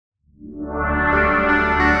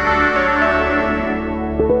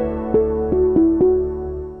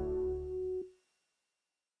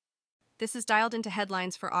This is dialed into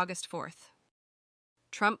headlines for August 4th.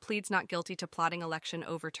 Trump pleads not guilty to plotting election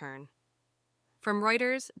overturn. From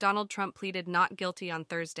Reuters, Donald Trump pleaded not guilty on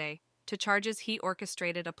Thursday to charges he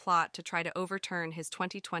orchestrated a plot to try to overturn his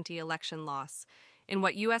 2020 election loss in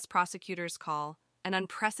what U.S. prosecutors call an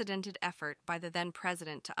unprecedented effort by the then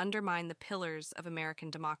president to undermine the pillars of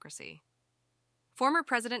American democracy. Former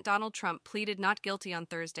President Donald Trump pleaded not guilty on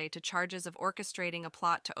Thursday to charges of orchestrating a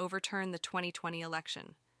plot to overturn the 2020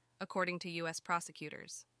 election, according to U.S.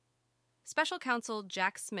 prosecutors. Special counsel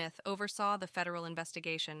Jack Smith oversaw the federal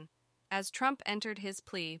investigation as Trump entered his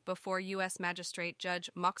plea before U.S. Magistrate Judge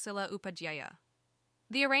Moxila Upadhyaya.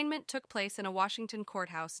 The arraignment took place in a Washington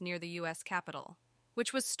courthouse near the U.S. Capitol,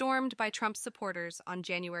 which was stormed by Trump's supporters on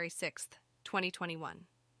January 6, 2021.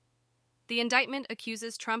 The indictment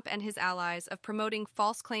accuses Trump and his allies of promoting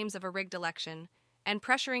false claims of a rigged election and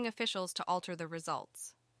pressuring officials to alter the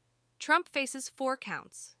results. Trump faces 4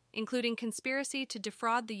 counts, including conspiracy to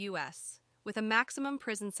defraud the U.S., with a maximum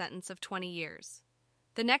prison sentence of 20 years.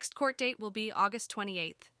 The next court date will be August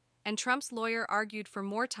 28th, and Trump's lawyer argued for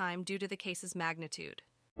more time due to the case's magnitude.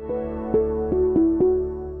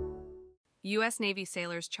 U.S. Navy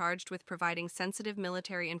sailors charged with providing sensitive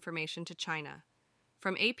military information to China.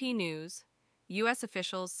 From AP News, U.S.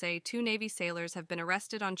 officials say 2 Navy sailors have been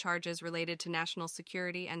arrested on charges related to national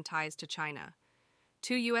security and ties to China.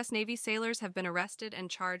 2 U.S. Navy sailors have been arrested and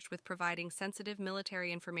charged with providing sensitive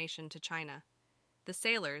military information to China. The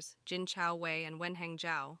sailors, Jin Chao Wei and Wenheng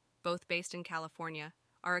Zhao, both based in California,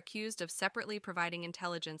 are accused of separately providing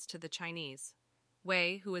intelligence to the Chinese.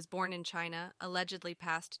 Wei, who was born in China, allegedly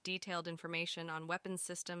passed detailed information on weapons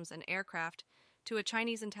systems and aircraft to a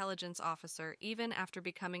Chinese intelligence officer even after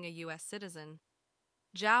becoming a U.S. citizen.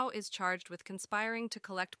 Zhao is charged with conspiring to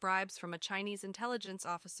collect bribes from a Chinese intelligence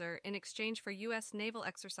officer in exchange for U.S. naval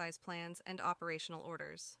exercise plans and operational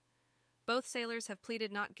orders. Both sailors have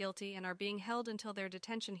pleaded not guilty and are being held until their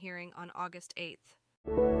detention hearing on August 8th.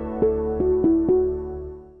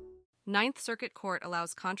 Ninth Circuit Court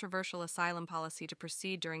allows controversial asylum policy to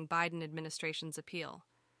proceed during Biden administration's appeal.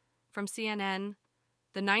 From CNN,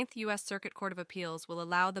 the Ninth U.S. Circuit Court of Appeals will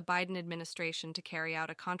allow the Biden administration to carry out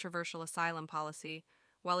a controversial asylum policy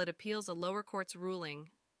while it appeals a lower court's ruling.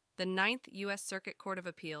 The Ninth U.S. Circuit Court of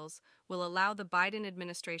Appeals will allow the Biden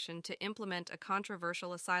administration to implement a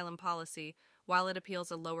controversial asylum policy while it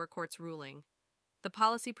appeals a lower court's ruling. The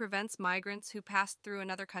policy prevents migrants who passed through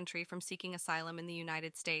another country from seeking asylum in the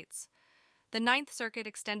United States. The Ninth Circuit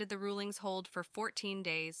extended the ruling's hold for 14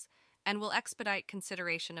 days and will expedite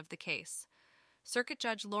consideration of the case. Circuit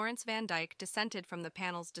Judge Lawrence Van Dyke dissented from the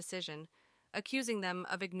panel's decision, accusing them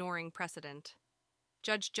of ignoring precedent.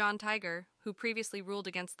 Judge John Tiger, who previously ruled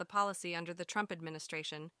against the policy under the Trump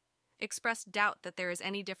administration, expressed doubt that there is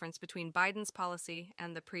any difference between Biden's policy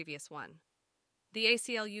and the previous one. The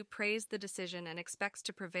ACLU praised the decision and expects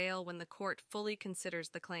to prevail when the court fully considers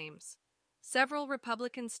the claims. Several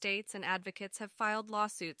Republican states and advocates have filed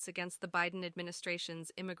lawsuits against the Biden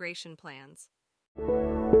administration's immigration plans.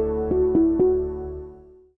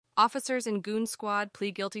 Officers in Goon Squad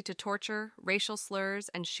plead guilty to torture, racial slurs,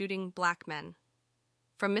 and shooting black men.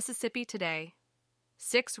 From Mississippi Today,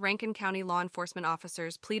 6 Rankin County law enforcement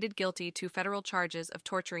officers pleaded guilty to federal charges of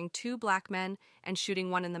torturing 2 black men and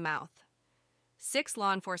shooting one in the mouth. 6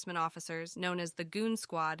 law enforcement officers, known as the Goon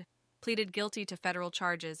Squad, pleaded guilty to federal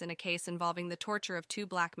charges in a case involving the torture of 2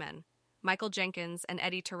 black men, Michael Jenkins and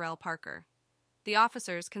Eddie Terrell Parker. The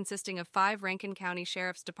officers, consisting of 5 Rankin County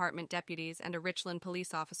Sheriff's Department deputies and a Richland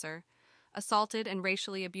police officer, assaulted and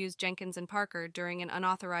racially abused Jenkins and Parker during an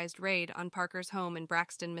unauthorized raid on Parker's home in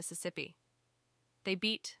Braxton, Mississippi. They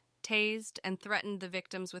beat, tased, and threatened the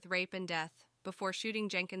victims with rape and death before shooting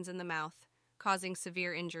Jenkins in the mouth, causing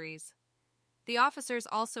severe injuries. The officers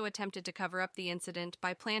also attempted to cover up the incident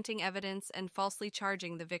by planting evidence and falsely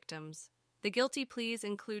charging the victims. The guilty pleas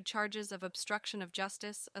include charges of obstruction of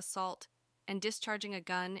justice, assault, and discharging a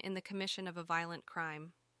gun in the commission of a violent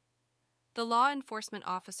crime. The law enforcement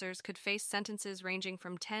officers could face sentences ranging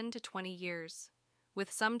from 10 to 20 years, with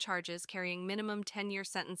some charges carrying minimum 10-year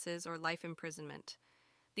sentences or life imprisonment.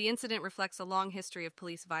 The incident reflects a long history of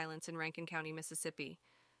police violence in Rankin County, Mississippi.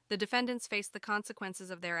 The defendants face the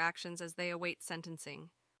consequences of their actions as they await sentencing.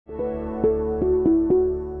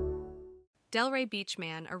 Delray beach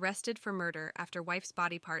man arrested for murder after wife's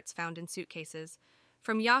body parts found in suitcases.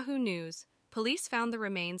 From Yahoo News, police found the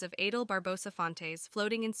remains of Adel Barbosa Fontes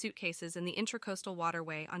floating in suitcases in the Intracoastal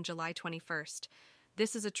waterway on July 21st.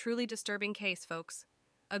 This is a truly disturbing case, folks.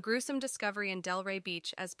 A gruesome discovery in Delray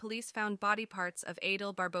Beach as police found body parts of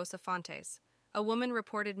Adel Barbosa Fontes, a woman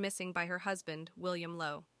reported missing by her husband, William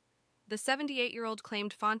Lowe. The 78-year-old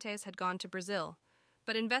claimed Fontes had gone to Brazil,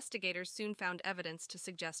 but investigators soon found evidence to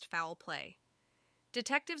suggest foul play.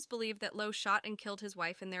 Detectives believe that Lowe shot and killed his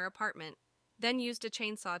wife in their apartment, then used a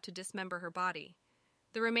chainsaw to dismember her body.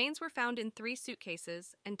 The remains were found in 3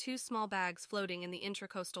 suitcases and 2 small bags floating in the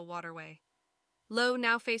Intracoastal waterway. Lowe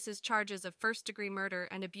now faces charges of first-degree murder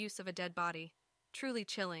and abuse of a dead body. Truly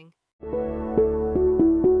chilling.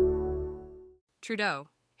 Trudeau,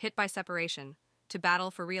 hit by separation, to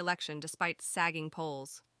battle for re-election despite sagging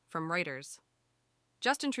polls. From Reuters.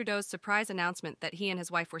 Justin Trudeau's surprise announcement that he and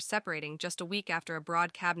his wife were separating just a week after a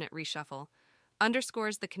broad cabinet reshuffle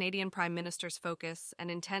underscores the Canadian Prime Minister's focus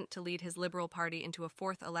and intent to lead his Liberal Party into a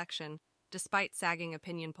 4th election, despite sagging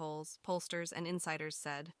opinion polls, pollsters and insiders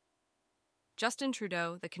said. Justin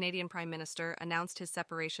Trudeau, the Canadian Prime Minister, announced his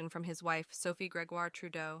separation from his wife, Sophie Gregoire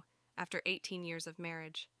Trudeau, after 18 years of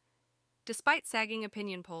marriage. Despite sagging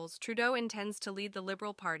opinion polls, Trudeau intends to lead the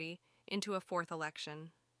Liberal Party into a 4th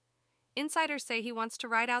election. Insiders say he wants to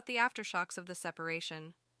ride out the aftershocks of the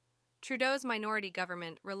separation. Trudeau's minority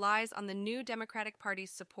government relies on the new Democratic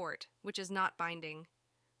Party's support, which is not binding.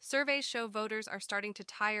 Surveys show voters are starting to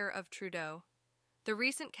tire of Trudeau. The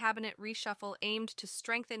recent cabinet reshuffle aimed to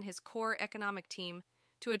strengthen his core economic team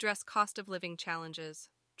to address cost-of-living challenges.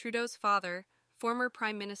 Trudeau's father, former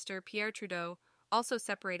Prime Minister Pierre Trudeau, also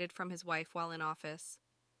separated from his wife while in office.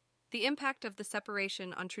 The impact of the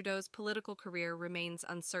separation on Trudeau's political career remains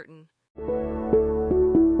uncertain.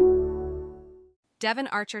 Devon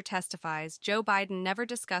Archer testifies Joe Biden never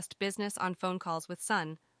discussed business on phone calls with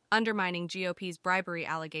son, undermining GOP's bribery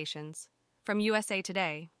allegations. From USA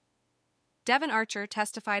Today. Devon Archer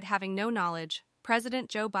testified having no knowledge President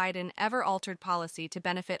Joe Biden ever altered policy to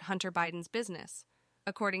benefit Hunter Biden's business,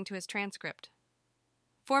 according to his transcript.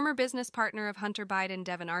 Former business partner of Hunter Biden,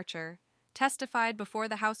 Devon Archer, testified before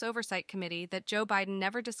the House Oversight Committee that Joe Biden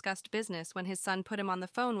never discussed business when his son put him on the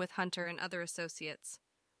phone with Hunter and other associates.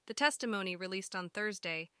 The testimony, released on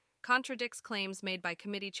Thursday, contradicts claims made by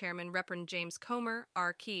committee chairman Reverend James Comer,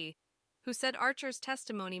 R.Key, who said Archer's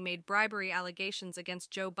testimony made bribery allegations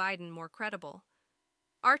against Joe Biden more credible.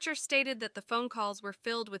 Archer stated that the phone calls were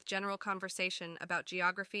filled with general conversation about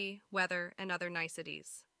geography, weather, and other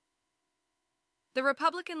niceties. The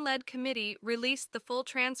Republican-led committee released the full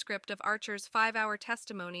transcript of Archer's 5-hour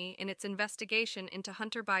testimony in its investigation into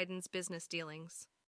Hunter Biden's business dealings.